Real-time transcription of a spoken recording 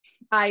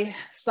I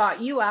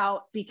sought you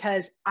out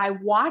because I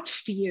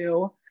watched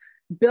you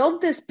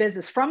build this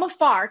business from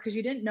afar because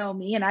you didn't know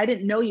me and I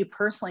didn't know you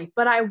personally,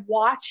 but I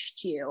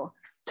watched you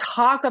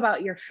talk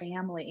about your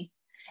family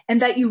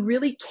and that you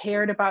really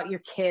cared about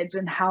your kids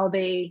and how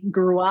they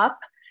grew up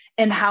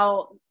and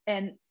how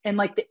and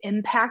like the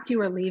impact you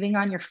were leaving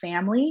on your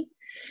family.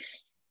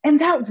 And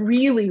that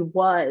really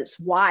was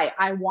why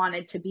I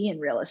wanted to be in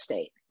real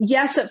estate.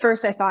 Yes, at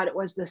first I thought it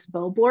was this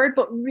billboard,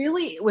 but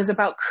really it was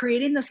about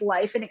creating this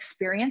life and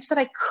experience that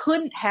I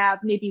couldn't have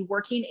maybe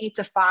working 8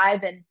 to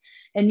 5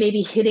 and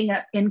maybe hitting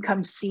an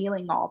income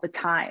ceiling all the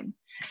time.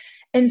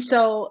 And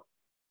so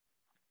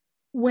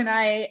when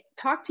I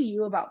talked to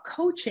you about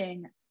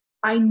coaching,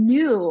 I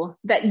knew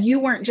that you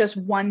weren't just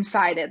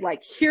one-sided,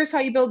 like, here's how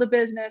you build a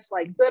business,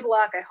 like, good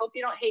luck. I hope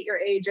you don't hate your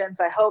agents.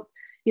 I hope,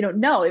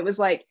 no, it was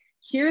like,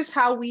 here's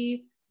how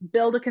we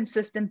build a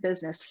consistent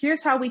business.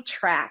 Here's how we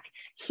track.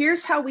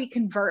 Here's how we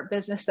convert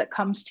business that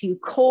comes to you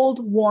cold,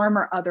 warm,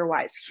 or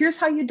otherwise. Here's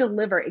how you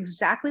deliver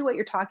exactly what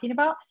you're talking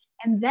about.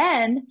 And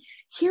then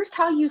here's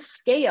how you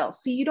scale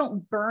so you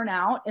don't burn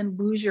out and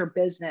lose your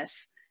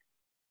business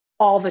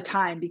all the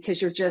time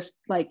because you're just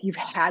like, you've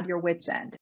had your wits end.